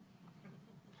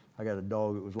 I got a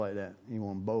dog that was like that. He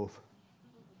wanted both.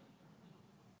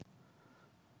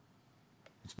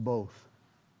 It's both.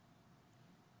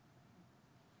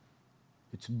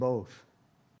 It's both.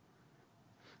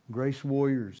 Grace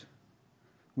warriors.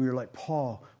 We are like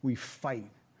Paul. We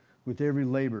fight with every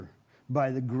labor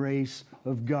by the grace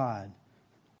of God.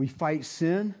 We fight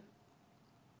sin.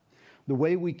 The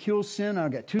way we kill sin,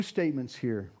 I've got two statements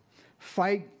here.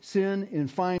 Fight sin and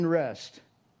find rest.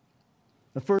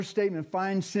 The first statement,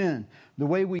 find sin. The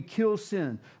way we kill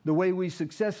sin. The way we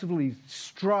successfully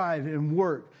strive and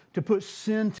work to put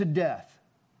sin to death.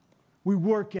 We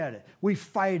work at it. We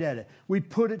fight at it. We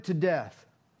put it to death.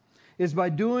 Is by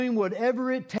doing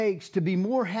whatever it takes to be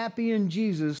more happy in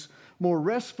Jesus, more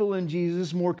restful in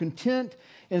Jesus, more content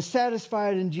and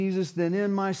satisfied in Jesus than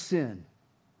in my sin.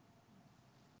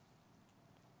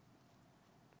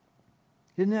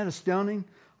 Isn't that astounding?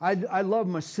 I love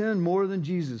my sin more than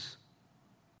Jesus.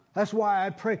 That's why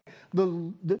I pray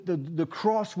the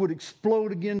cross would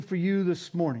explode again for you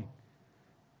this morning.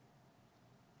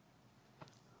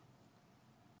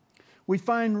 We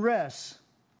find rest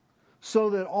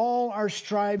so that all our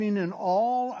striving and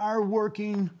all our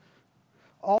working,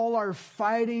 all our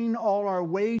fighting, all our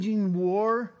waging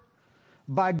war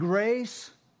by grace,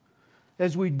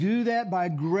 as we do that by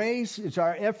grace, it's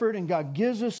our effort, and God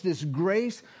gives us this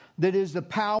grace that is the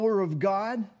power of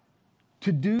God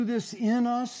to do this in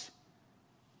us.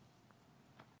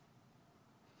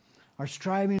 Our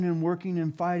striving and working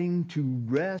and fighting to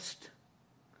rest,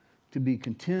 to be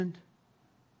content,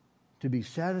 to be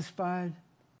satisfied,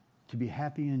 to be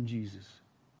happy in Jesus.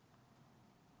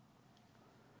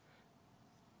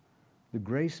 The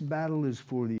grace battle is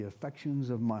for the affections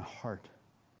of my heart,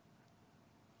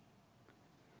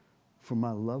 for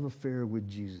my love affair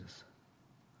with Jesus.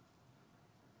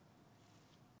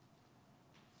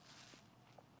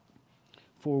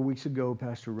 Four weeks ago,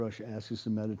 Pastor Rush asked us to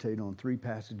meditate on 3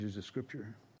 passages of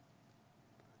Scripture.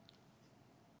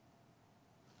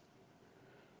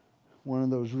 One of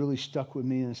those really stuck with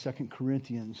me in 2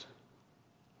 Corinthians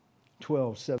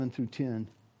 12, 7 through 10.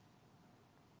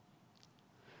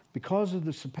 Because of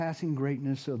the surpassing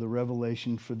greatness of the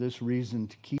revelation, for this reason,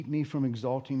 to keep me from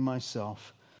exalting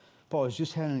myself. Paul has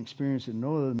just had an experience that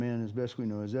no other man, as best we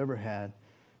know, has ever had.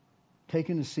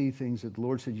 Taken to see things that the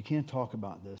Lord said, you can't talk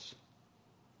about this.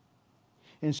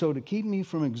 And so to keep me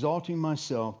from exalting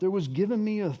myself, there was given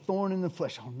me a thorn in the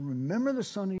flesh. I remember the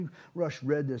Sunday Rush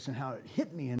read this and how it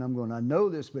hit me. And I'm going, I know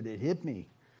this, but it hit me.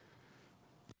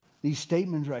 These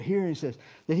statements right here, he says,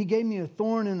 that he gave me a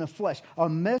thorn in the flesh, a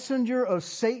messenger of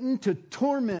Satan to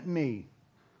torment me.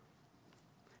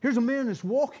 Here's a man that's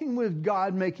walking with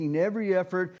God, making every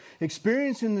effort,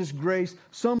 experiencing this grace,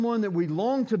 someone that we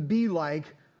long to be like,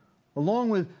 along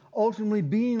with ultimately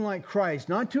being like Christ.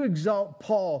 Not to exalt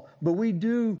Paul, but we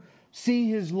do see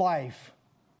his life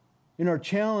and are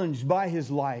challenged by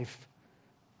his life.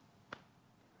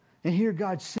 And here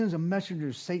God sends a messenger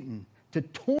of Satan to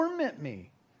torment me,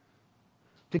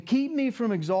 to keep me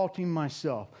from exalting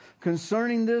myself.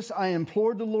 Concerning this, I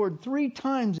implored the Lord 3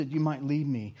 times that you might leave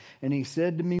me. And he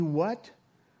said to me, what?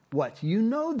 What? You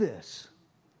know this.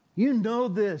 You know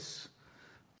this.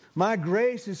 My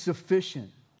grace is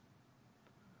sufficient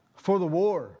for the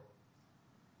war.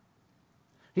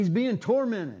 He's being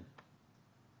tormented.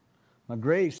 My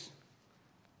grace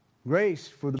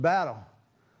for the battle.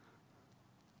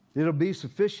 It'll be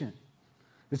sufficient.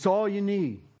 It's all you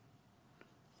need.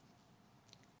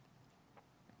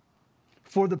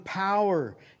 For the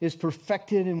power is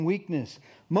perfected in weakness.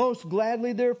 Most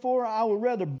gladly, therefore, I will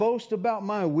rather boast about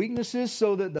my weaknesses,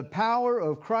 so that the power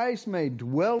of Christ may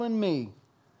dwell in me.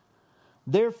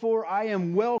 Therefore, I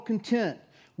am well content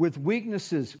with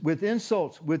weaknesses, with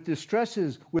insults, with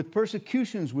distresses, with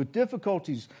persecutions, with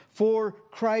difficulties, for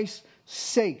Christ's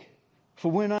sake. For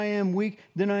when I am weak,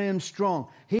 then I am strong.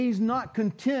 He's not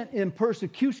content in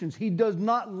persecutions. He does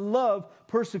not love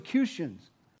persecutions.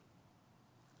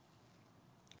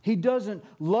 He doesn't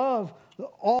love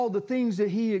all the things that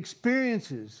he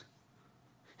experiences.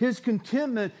 His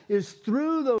contentment is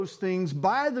through those things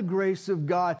by the grace of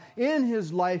God in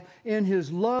his life, in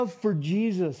his love for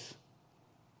Jesus.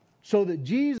 So that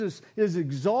Jesus is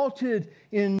exalted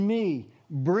in me.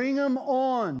 Bring him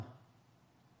on.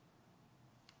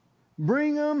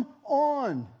 Bring him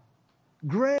on.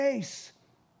 Grace.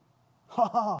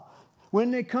 When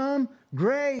they come,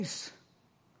 grace.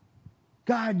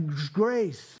 God's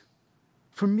grace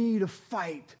for me to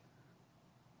fight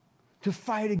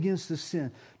against the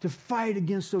sin, to fight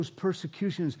against those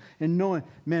persecutions, and knowing,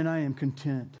 man, I am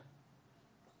content.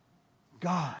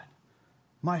 God,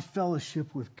 my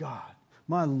fellowship with God,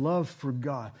 my love for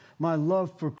God, my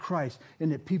love for Christ,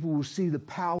 and that people will see the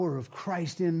power of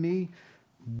Christ in me,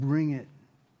 bring it.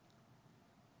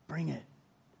 Bring it.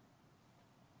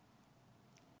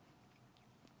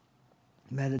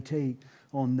 Meditate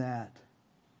on that.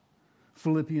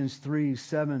 Philippians 3,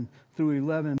 7 through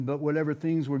 11. But whatever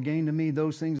things were gained to me,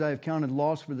 those things I have counted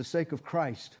loss for the sake of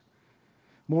Christ.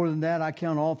 More than that, I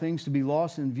count all things to be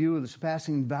lost in view of the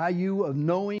surpassing value of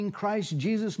knowing Christ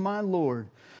Jesus my Lord,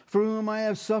 for whom I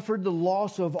have suffered the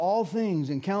loss of all things,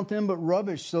 and count them but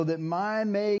rubbish, so that I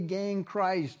may gain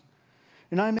Christ,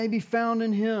 and I may be found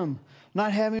in him,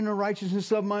 not having a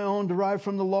righteousness of my own derived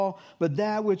from the law, but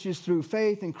that which is through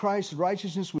faith in Christ's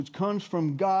righteousness, which comes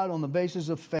from God on the basis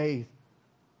of faith,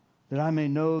 that I may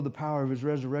know the power of his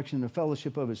resurrection and the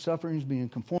fellowship of his sufferings, being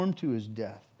conformed to his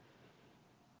death,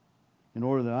 in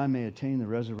order that I may attain the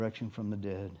resurrection from the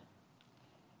dead.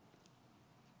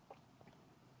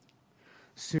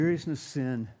 Seriousness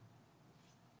sin.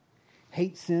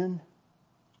 Hate sin.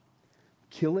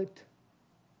 Kill it.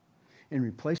 And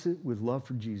replace it with love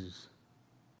for Jesus.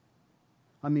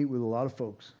 I meet with a lot of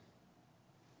folks.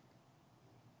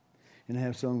 And I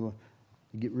have some go,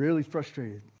 get really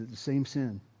frustrated that the same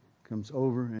sin comes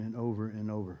over and over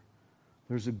and over.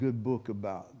 There's a good book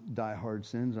about die-hard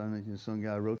sins. I think some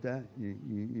guy wrote that.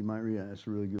 You might read it. That's a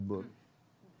really good book.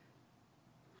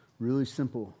 Really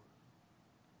simple.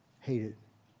 Hate it.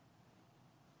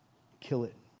 Kill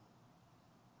it.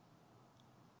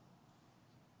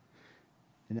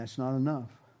 And that's not enough.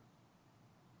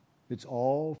 It's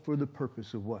all for the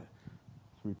purpose of what?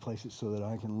 To replace it so that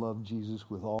I can love Jesus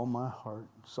with all my heart,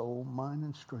 soul, mind,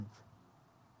 and strength.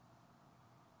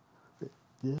 That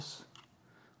this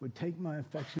would take my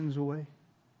affections away.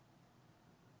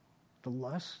 The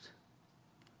lust.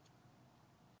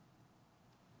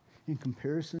 In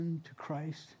comparison to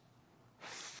Christ.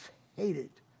 Hate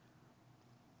it.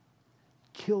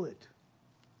 Kill it.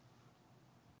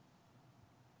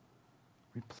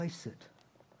 Replace it.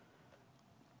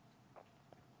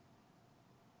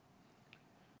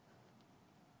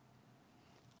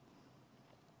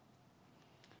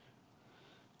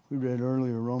 We read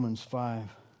earlier Romans 5,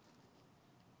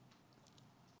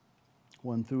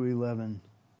 1 through 11.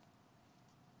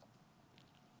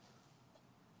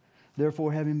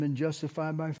 Therefore, having been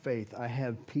justified by faith, I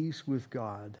have peace with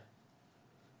God.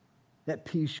 That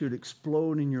peace should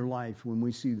explode in your life when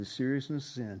we see the seriousness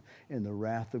of sin and the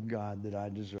wrath of God that I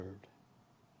deserved.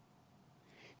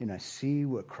 And I see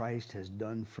what Christ has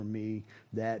done for me.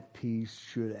 That peace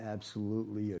should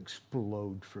absolutely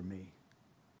explode for me.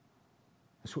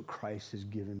 That's what Christ has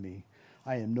given me.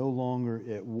 I am no longer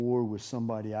at war with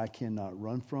somebody I cannot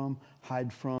run from,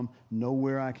 hide from,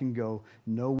 nowhere I can go,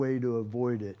 no way to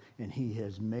avoid it. And he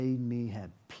has made me have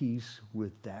peace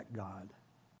with that God.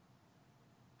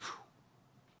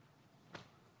 Whew.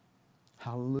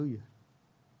 Hallelujah.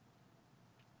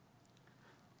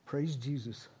 Praise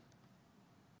Jesus.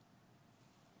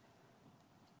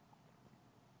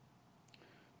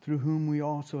 Through whom we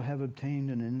also have obtained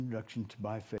an introduction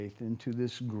by faith into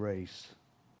this grace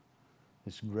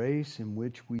in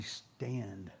which we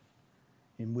stand,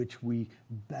 in which we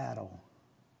battle.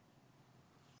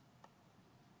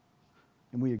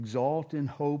 And we exalt in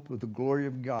hope of the glory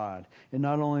of God. And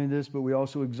not only this, but we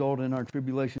also exalt in our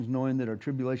tribulations, knowing that our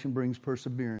tribulation brings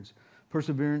perseverance.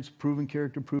 Perseverance, proven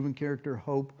character,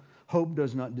 hope. Hope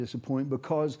does not disappoint,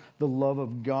 because the love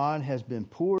of God has been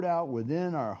poured out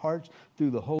within our hearts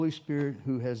through the Holy Spirit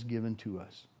who has given to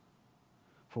us.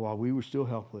 For while we were still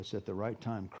helpless, at the right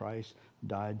time, Christ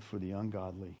died for the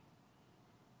ungodly.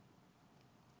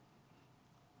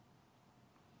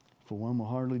 For one will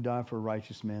hardly die for a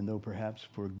righteous man, though perhaps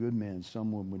for a good man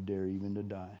someone would dare even to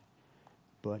die.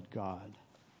 But God.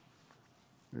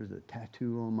 There's a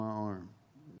tattoo on my arm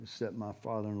that set my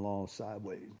father-in-law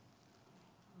sideways.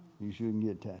 You shouldn't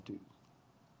get tattoos.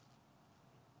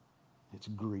 It's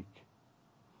Greek.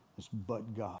 It's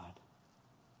but God.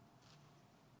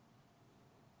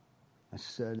 I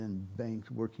sat and banked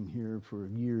working here for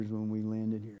years when we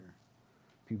landed here.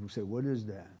 People say, what is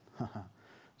that?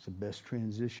 It's the best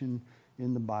transition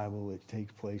in the Bible. It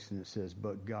takes place and it says,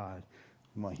 but God.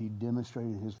 While he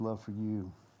demonstrated his love for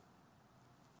you,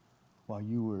 while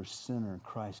you were a sinner,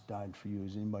 Christ died for you.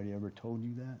 Has anybody ever told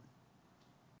you that?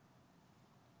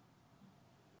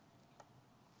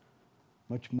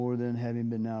 Much more than having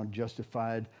been now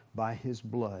justified by his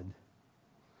blood.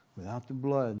 Without the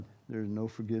blood, there is no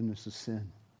forgiveness of sin.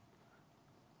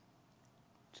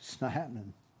 It's just not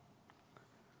happening.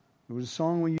 There was a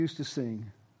song we used to sing.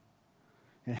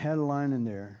 It had a line in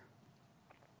there.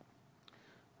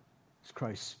 As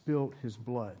Christ spilt his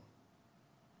blood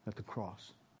at the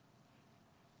cross.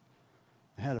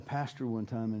 I had a pastor one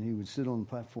time, and he would sit on the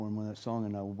platform with that song,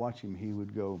 and I would watch him. He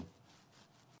would go.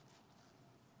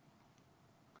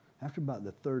 After about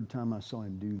the third time I saw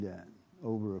him do that,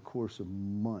 over a course of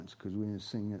months, because we didn't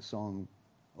sing that song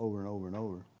over and over and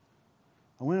over,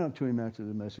 I went up to him after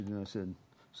the message and I said,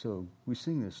 so we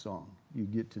sing this song. You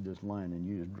get to this line and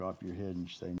you just drop your head and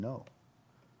say no.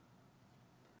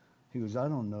 He goes, I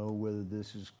don't know whether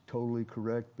this is totally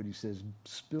correct, but he says,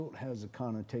 spilt has a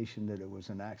connotation that it was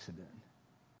an accident.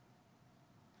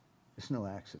 It's no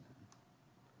accident.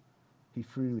 He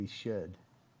freely shed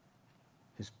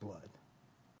his blood.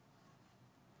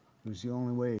 It was the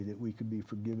only way that we could be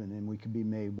forgiven and we could be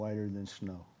made whiter than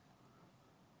snow.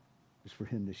 It's for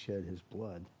him to shed his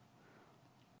blood.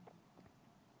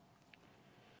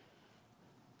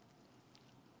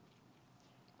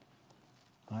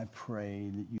 I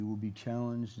pray that you will be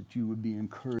challenged, that you would be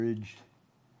encouraged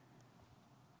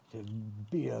to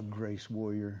be a grace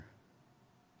warrior,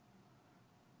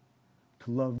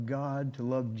 to love God, to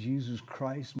love Jesus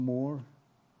Christ more.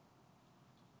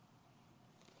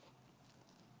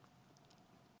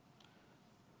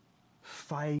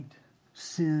 Fight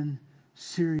sin,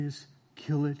 serious,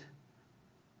 kill it,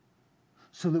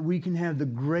 so that we can have the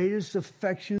greatest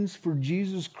affections for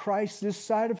Jesus Christ this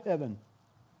side of heaven.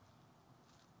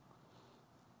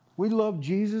 We love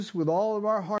Jesus with all of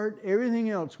our heart. Everything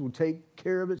else will take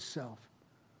care of itself.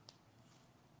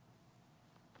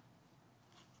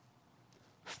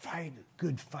 Fight a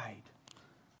good fight.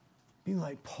 Be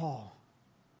like Paul.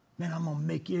 Man, I'm going to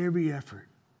make every effort.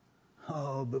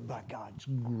 Oh, but by God's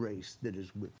grace that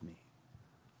is with me.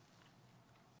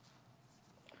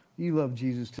 You love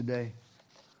Jesus today?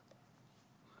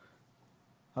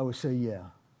 I would say, yeah.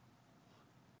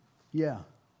 Yeah.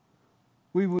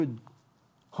 We would,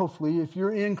 hopefully, if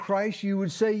you're in Christ, you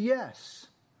would say yes.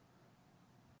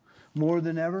 More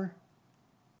than ever?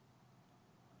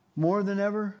 More than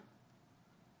ever?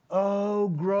 Oh,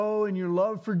 grow in your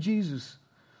love for Jesus.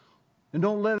 And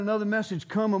don't let another message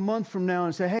come a month from now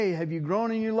and say, hey, have you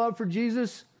grown in your love for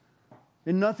Jesus?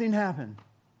 And nothing happened.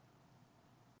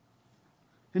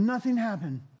 And nothing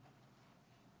happened.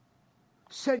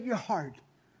 Set your heart.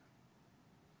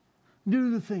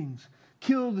 Do the things.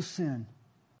 Kill the sin.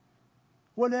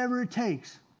 Whatever it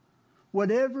takes.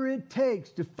 Whatever it takes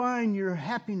to find your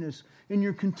happiness and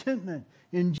your contentment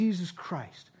in Jesus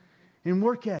Christ. And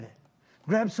work at it.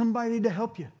 Grab somebody to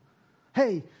help you.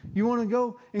 Hey, you want to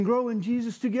go and grow in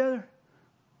Jesus together?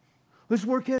 Let's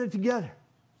work at it together.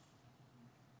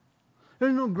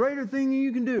 There's no greater thing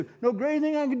you can do. No greater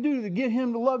thing I can do to get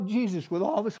him to love Jesus with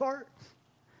all of his heart.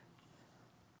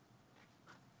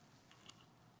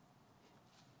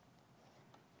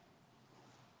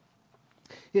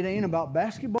 It ain't about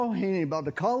basketball. It ain't about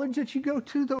the college that you go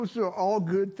to. Those are all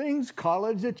good things.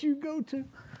 College that you go to.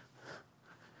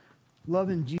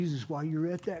 Loving Jesus while you're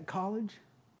at that college.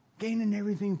 Gaining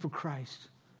everything for Christ.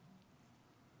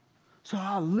 So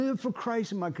I live for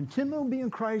Christ and my contentment will be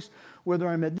in Christ, whether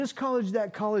I'm at this college,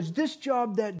 this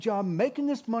job, that job, making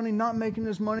this money, not making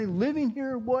this money, living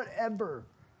here, whatever.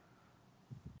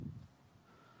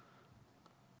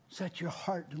 Set your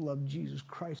heart to love Jesus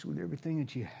Christ with everything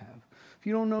that you have. If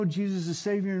you don't know Jesus as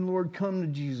Savior and Lord, come to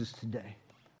Jesus today.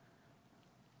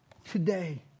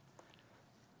 Today.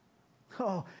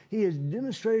 Oh, he has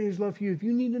demonstrated his love for you. If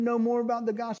you need to know more about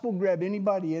the gospel, grab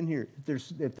anybody in here.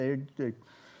 If they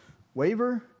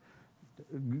waver,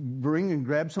 bring and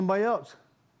grab somebody else.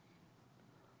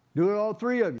 Do it, all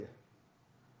three of you.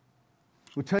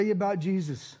 We'll tell you about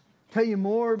Jesus. Tell you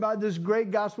more about this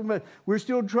great gospel message. We're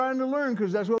still trying to learn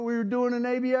because that's what we were doing in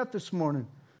ABF this morning.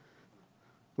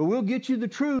 But we'll get you the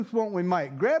truth, won't we,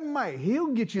 Mike? Grab Mike.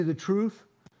 He'll get you the truth.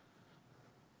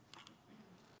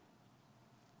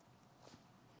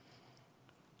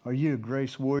 Are you a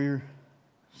grace warrior?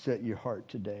 Set your heart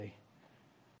today.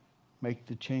 Make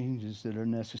the changes that are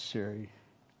necessary.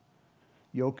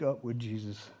 Yoke up with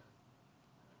Jesus.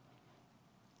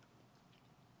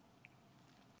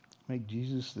 Make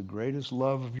Jesus the greatest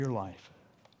love of your life.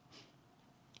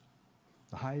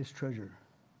 The highest treasure.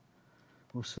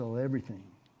 We'll sell everything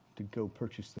to go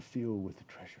purchase the field with the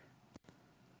treasure.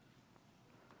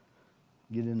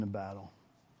 Get in the battle.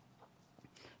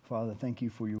 Father, thank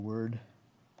you for your word.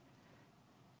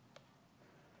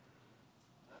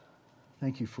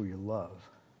 Thank you for your love.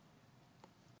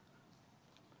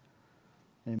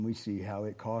 And we see how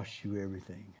it cost you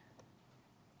everything.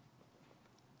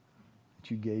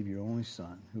 That you gave your only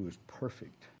Son, who was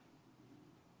perfect,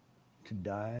 to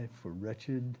die for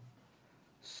wretched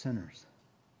sinners,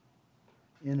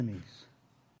 enemies,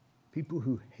 people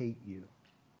who hate you,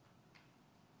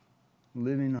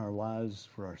 living our lives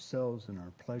for ourselves and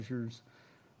our pleasures,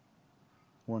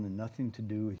 wanting nothing to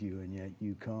do with you, and yet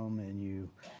you come and you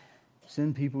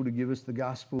send people to give us the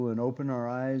gospel and open our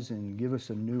eyes and give us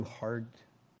a new heart.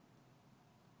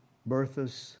 Birth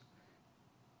us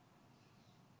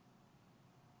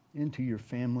into your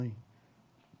family.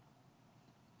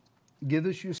 Give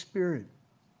us your Spirit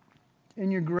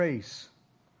and your grace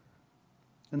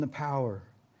and the power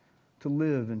to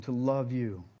live and to love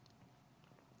you.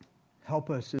 Help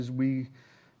us as we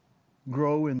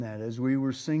grow in that, as we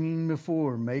were singing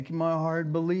before, making my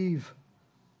heart believe.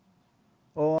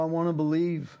 Oh, I want to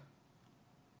believe.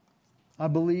 I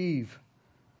believe.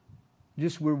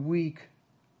 Just we're weak.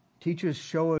 Teach us,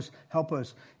 show us, help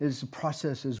us. It's a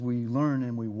process as we learn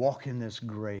and we walk in this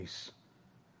grace.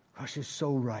 Rush is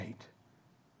so right.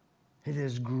 It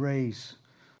is grace,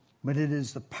 but it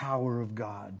is the power of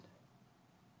God.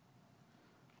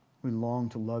 We long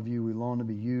to love you. We long to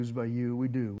be used by you. We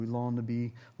do. We long to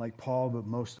be like Paul, but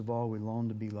most of all, we long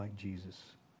to be like Jesus.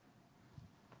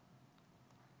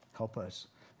 Help us.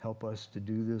 Help us to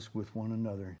do this with one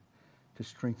another, to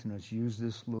strengthen us. Use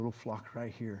this little flock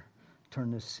right here.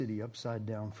 Turn this city upside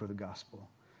down for the gospel,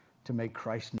 to make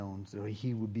Christ known, so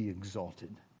he would be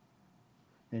exalted,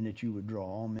 and that you would draw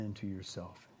all men to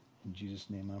yourself. In Jesus'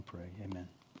 name I pray. Amen.